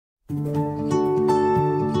In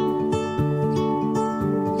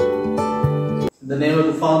the name of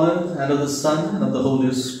the Father, and of the Son, and of the Holy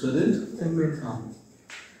Spirit. Amen.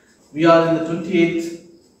 We are in the 28th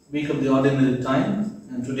week of the ordinary time,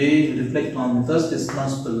 and today we reflect on Thursday's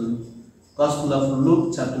Gospel of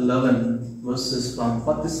Luke chapter 11, verses from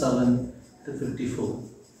 47 to 54.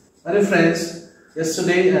 My dear friends,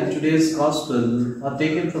 yesterday and today's Gospel are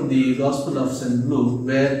taken from the Gospel of St. Luke,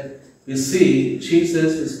 where we see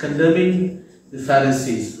Jesus is condemning the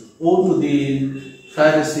Pharisees. Woe to the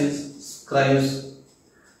Pharisees, scribes.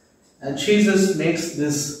 And Jesus makes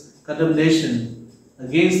this condemnation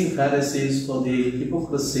against the Pharisees for the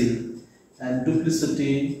hypocrisy and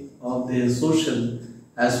duplicity of their social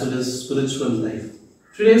as well as spiritual life.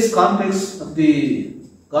 Today's context of the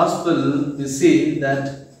Gospel, we see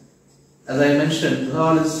that, as I mentioned,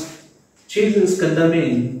 Jesus is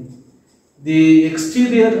condemning the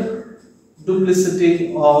exterior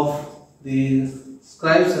duplicity of the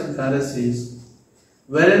scribes and Pharisees,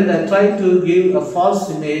 wherein they try to give a false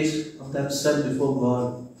image of themselves before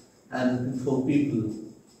God and before people,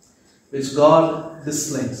 which God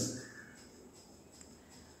dislikes.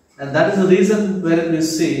 And that is the reason wherein we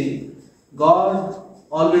see God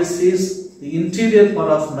always sees the interior part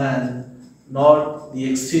of man, not the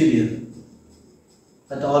exterior.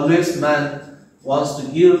 That always man wants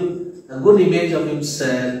to give a good image of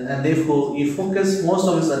himself, and therefore he focuses most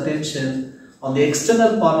of his attention on the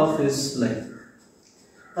external part of his life.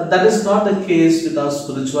 But that is not the case with our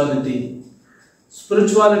spirituality.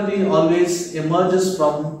 Spirituality always emerges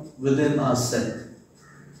from within ourselves.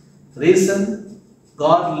 Reason,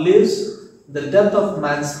 God lives in the depth of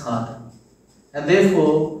man's heart, and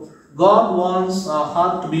therefore God wants our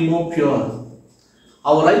heart to be more pure.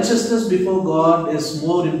 Our righteousness before God is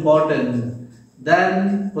more important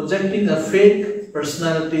than projecting a fake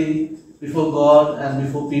personality before God and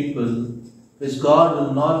before people, which God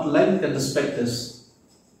will not like and respect us.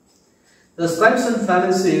 The scribes and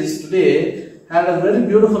Pharisees today had a very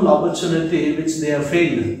beautiful opportunity which they have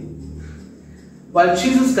failed. While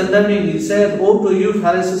Jesus condemning, he said, "Woe to you,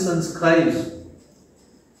 Pharisees and scribes."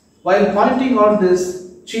 While pointing out this,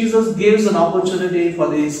 Jesus gives an opportunity for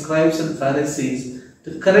the scribes and Pharisees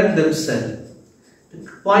to correct themselves,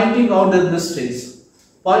 pointing out their mistakes,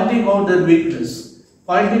 pointing out their weakness,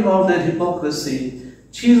 pointing out their hypocrisy.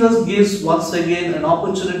 Jesus gives once again an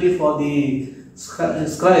opportunity for the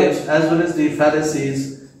scribes as well as the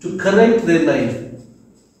Pharisees to correct their life.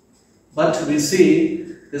 But we see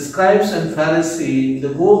the scribes and Pharisees,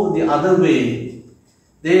 they go the other way.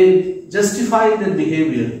 They justify their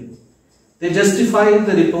behavior. They justify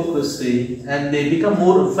their hypocrisy and they become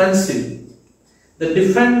more offensive. They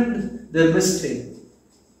defend their mistake.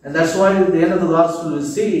 And that's why at the end of the Gospel we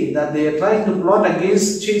see that they are trying to plot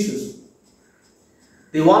against Jesus.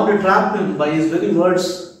 They want to trap him by his very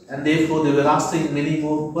words, and therefore they were asking many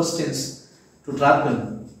more questions to trap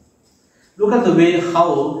him. Look at the way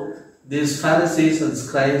how these Pharisees and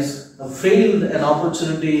scribes have failed an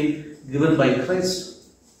opportunity given by Christ.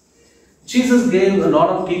 Jesus gave a lot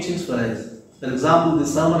of teachings for us. For example, the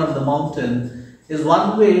Sermon on the Mountain is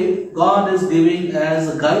one way God is giving as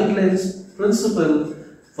a guidelines principle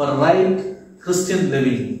for right Christian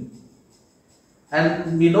living.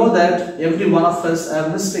 And we know that every one of us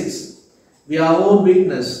have mistakes. We are our own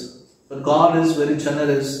weakness. But God is very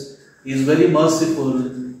generous. He is very merciful.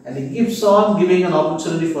 And He keeps on giving an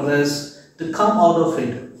opportunity for us to come out of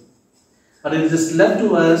it. But it is left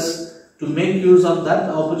to us to make use of that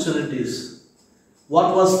opportunities.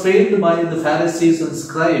 What was failed by the Pharisees and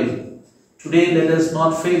scribes, today let us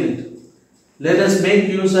not fail it. Let us make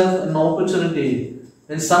use of an opportunity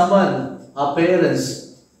when someone, our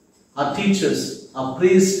parents, our teachers, our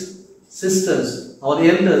priests, sisters, our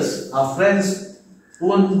elders, our friends,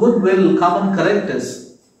 who in good will come and correct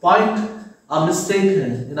us, point our mistake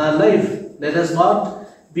in our life. Let us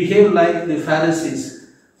not behave like the Pharisees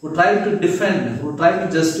who try to defend, who try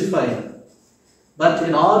to justify. But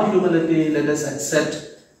in our humility, let us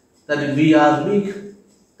accept that we are weak,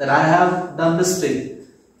 that I have done mistake.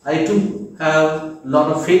 I too have a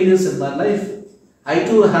lot of failures in my life. I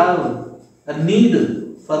too have a need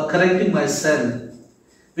for correcting myself.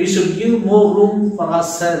 We should give more room for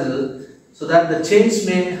ourselves so that the change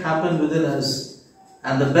may happen within us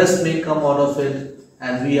and the best may come out of it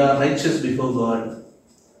and we are righteous before God.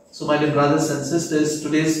 So my dear brothers and sisters,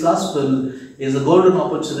 today's Gospel is a golden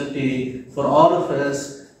opportunity for all of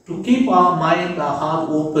us to keep our mind, our heart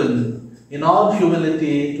open in all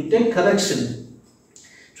humility to take correction.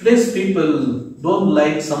 Today's people don't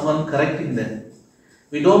like someone correcting them.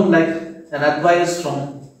 We don't like an advice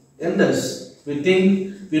from elders. We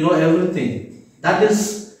think we know everything. That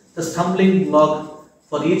is the stumbling block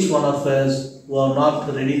for each one of us who are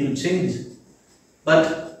not ready to change.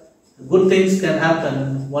 But good things can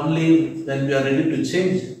happen only when we are ready to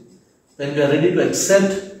change, when we are ready to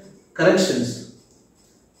accept corrections.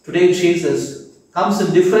 Today Jesus comes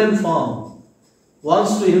in different form,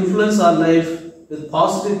 wants to influence our life with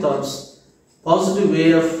positive thoughts, positive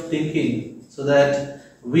way of thinking, so that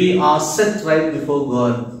we are set right before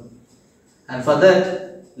God. And for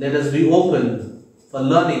that, let us be open for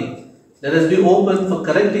learning. Let us be open for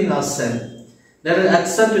correcting ourselves. Let us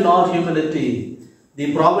accept in all humility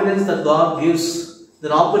the providence that God gives,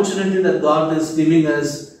 the opportunity that God is giving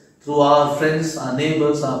us through our friends, our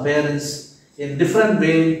neighbors, our parents. In different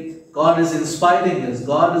way, God is inspiring us.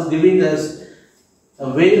 God is giving us a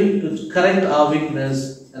way to correct our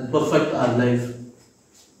weakness and perfect our life.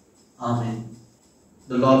 Amen.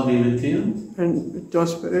 The Lord be with you. And with your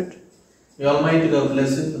spirit. May Almighty God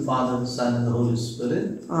bless you, the Father, the Son, and the Holy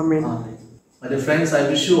Spirit. Amen. Amen. My dear friends, I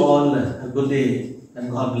wish you all a good day and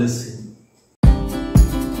God bless you.